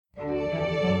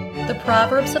The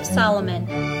Proverbs of Solomon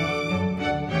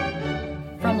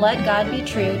from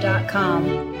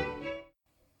LetGodBetrue.com.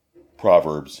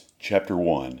 Proverbs chapter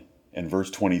 1 and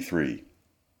verse 23.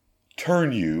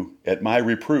 Turn you at my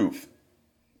reproof.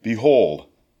 Behold,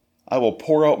 I will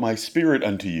pour out my spirit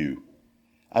unto you.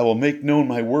 I will make known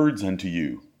my words unto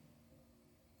you.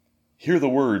 Hear the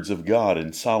words of God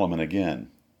in Solomon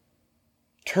again.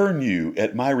 Turn you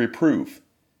at my reproof.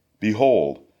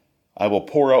 Behold, I will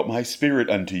pour out my spirit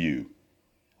unto you.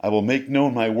 I will make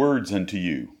known my words unto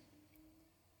you.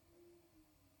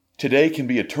 Today can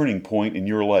be a turning point in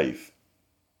your life.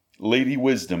 Lady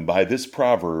Wisdom, by this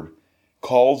proverb,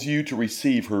 calls you to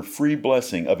receive her free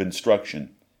blessing of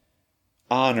instruction.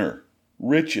 Honor,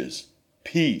 riches,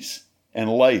 peace, and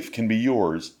life can be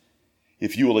yours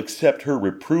if you will accept her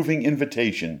reproving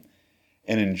invitation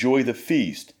and enjoy the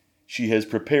feast she has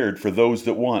prepared for those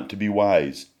that want to be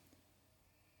wise.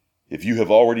 If you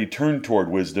have already turned toward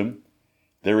wisdom,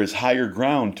 there is higher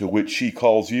ground to which she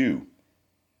calls you.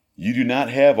 You do not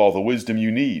have all the wisdom you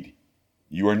need.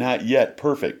 You are not yet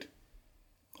perfect.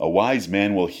 A wise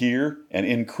man will hear and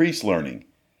increase learning,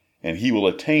 and he will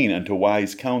attain unto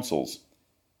wise counsels.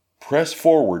 Press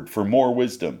forward for more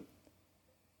wisdom.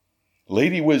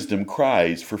 Lady Wisdom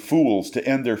cries for fools to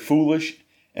end their foolish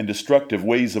and destructive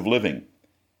ways of living.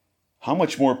 How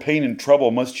much more pain and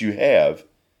trouble must you have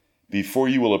before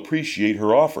you will appreciate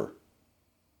her offer?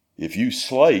 If you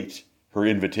slight her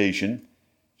invitation,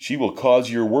 she will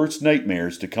cause your worst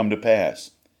nightmares to come to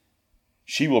pass.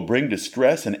 She will bring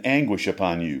distress and anguish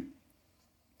upon you.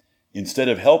 Instead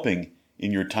of helping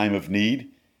in your time of need,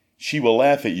 she will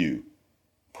laugh at you.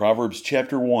 Proverbs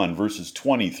chapter 1, verses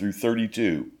 20 through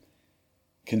 32.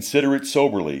 Consider it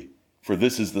soberly, for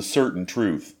this is the certain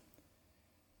truth.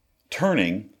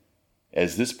 Turning,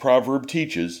 as this proverb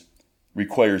teaches,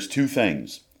 requires two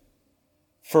things.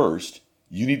 First,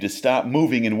 you need to stop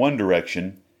moving in one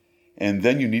direction, and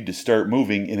then you need to start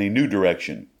moving in a new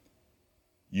direction.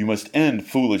 You must end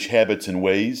foolish habits and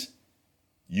ways.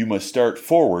 You must start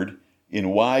forward in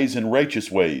wise and righteous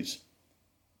ways.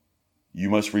 You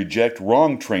must reject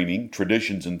wrong training,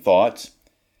 traditions, and thoughts,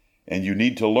 and you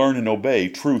need to learn and obey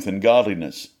truth and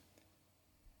godliness.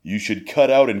 You should cut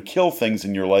out and kill things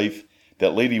in your life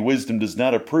that Lady Wisdom does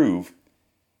not approve,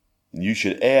 and you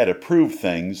should add approved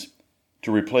things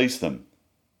to replace them.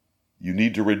 You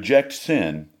need to reject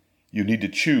sin. You need to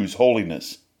choose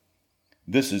holiness.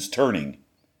 This is turning.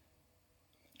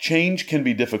 Change can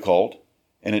be difficult,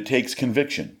 and it takes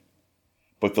conviction.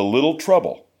 But the little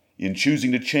trouble in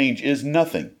choosing to change is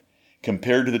nothing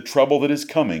compared to the trouble that is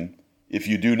coming if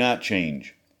you do not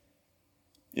change.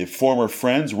 If former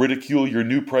friends ridicule your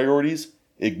new priorities,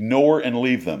 ignore and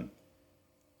leave them.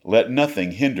 Let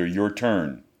nothing hinder your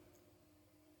turn.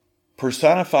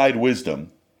 Personified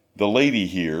wisdom, the lady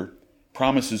here,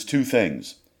 promises two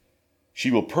things. She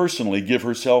will personally give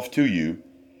herself to you,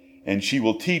 and she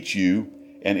will teach you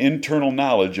an internal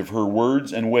knowledge of her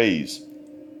words and ways.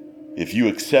 If you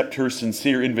accept her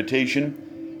sincere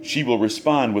invitation, she will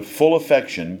respond with full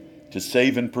affection to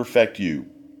save and perfect you.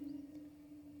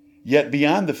 Yet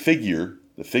beyond the figure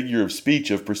of speech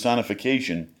of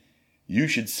personification, you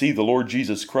should see the Lord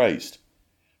Jesus Christ,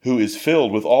 who is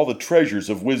filled with all the treasures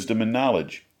of wisdom and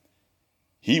knowledge.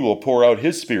 He will pour out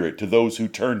his Spirit to those who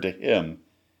turn to him,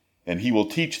 and he will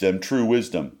teach them true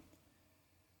wisdom.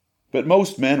 But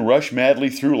most men rush madly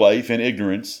through life in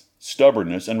ignorance,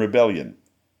 stubbornness, and rebellion.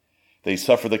 They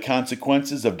suffer the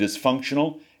consequences of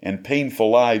dysfunctional and painful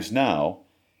lives now,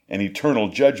 and eternal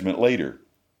judgment later.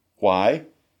 Why?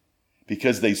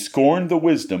 Because they scorned the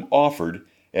wisdom offered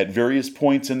at various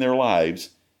points in their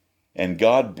lives, and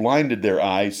God blinded their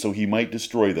eyes so he might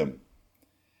destroy them.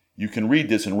 You can read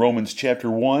this in Romans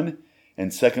chapter 1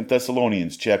 and 2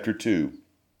 Thessalonians chapter 2.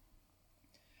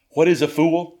 What is a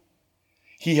fool?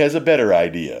 He has a better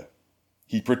idea.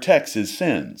 He protects his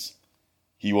sins.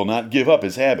 He will not give up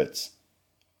his habits.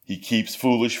 He keeps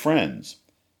foolish friends.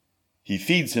 He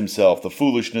feeds himself the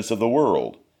foolishness of the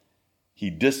world. He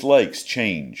dislikes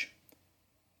change.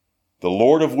 The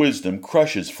Lord of wisdom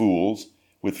crushes fools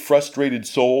with frustrated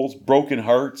souls, broken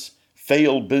hearts,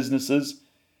 failed businesses,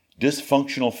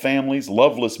 dysfunctional families,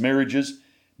 loveless marriages,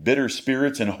 bitter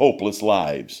spirits, and hopeless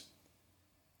lives.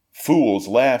 Fools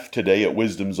laugh today at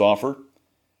wisdom's offer,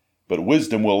 but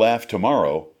wisdom will laugh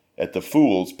tomorrow at the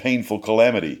fool's painful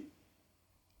calamity.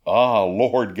 Ah,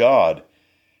 Lord God,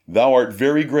 thou art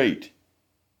very great,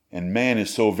 and man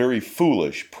is so very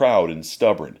foolish, proud, and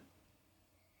stubborn.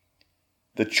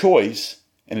 The choice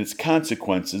and its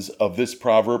consequences of this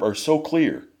proverb are so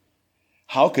clear.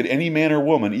 How could any man or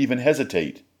woman even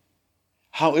hesitate?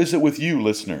 How is it with you,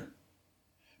 listener?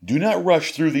 Do not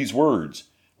rush through these words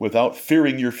without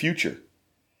fearing your future,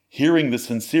 hearing the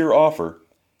sincere offer,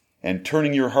 and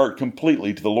turning your heart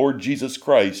completely to the Lord Jesus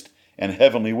Christ and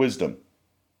heavenly wisdom.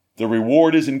 The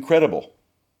reward is incredible,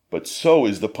 but so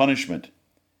is the punishment.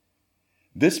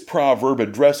 This proverb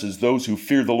addresses those who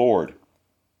fear the Lord,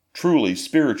 truly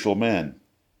spiritual men.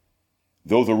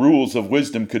 Though the rules of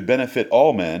wisdom could benefit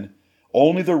all men,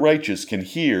 only the righteous can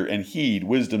hear and heed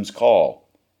wisdom's call.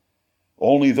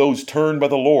 Only those turned by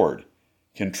the Lord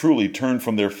can truly turn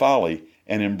from their folly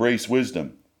and embrace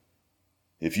wisdom.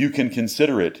 If you can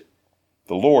consider it,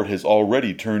 the Lord has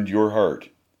already turned your heart.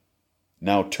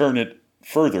 Now turn it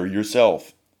further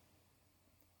yourself.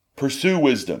 Pursue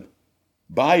wisdom.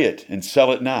 Buy it and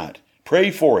sell it not. Pray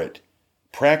for it.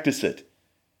 Practice it.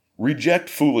 Reject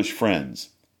foolish friends.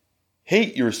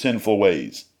 Hate your sinful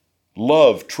ways.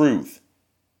 Love truth.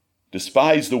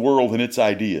 Despise the world and its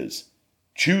ideas.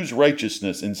 Choose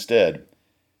righteousness instead.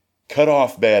 Cut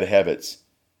off bad habits.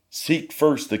 Seek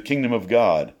first the kingdom of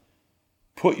God.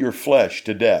 Put your flesh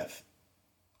to death.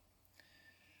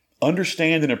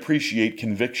 Understand and appreciate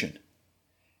conviction.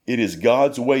 It is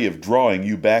God's way of drawing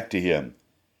you back to Him,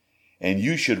 and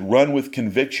you should run with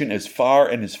conviction as far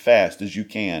and as fast as you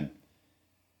can.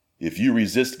 If you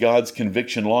resist God's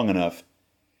conviction long enough,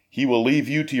 He will leave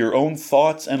you to your own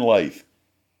thoughts and life,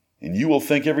 and you will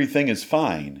think everything is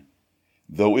fine,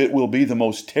 though it will be the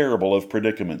most terrible of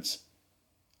predicaments.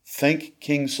 Think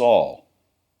King Saul.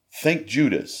 Think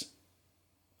Judas.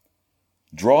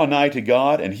 Draw nigh to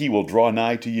God, and He will draw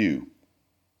nigh to you.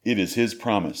 It is His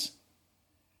promise.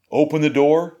 Open the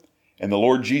door, and the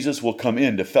Lord Jesus will come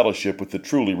in to fellowship with the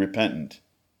truly repentant.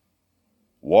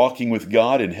 Walking with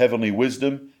God in heavenly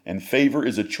wisdom and favor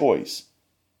is a choice,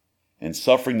 and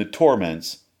suffering the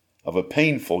torments of a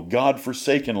painful,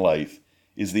 God-forsaken life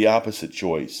is the opposite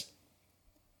choice.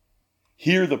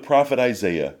 Here the prophet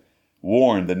Isaiah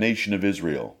warned the nation of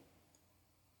Israel.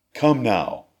 Come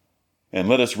now, and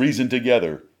let us reason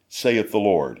together, saith the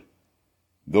Lord.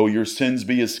 Though your sins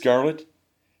be as scarlet,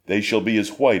 they shall be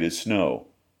as white as snow.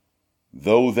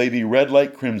 Though they be red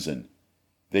like crimson,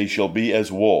 they shall be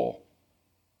as wool.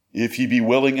 If ye be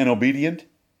willing and obedient,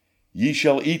 ye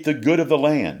shall eat the good of the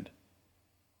land.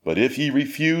 But if ye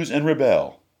refuse and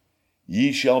rebel,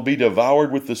 ye shall be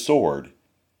devoured with the sword,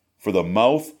 for the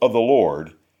mouth of the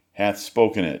Lord hath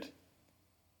spoken it.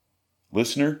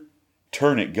 Listener,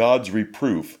 turn at God's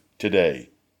reproof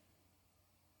today.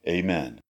 Amen.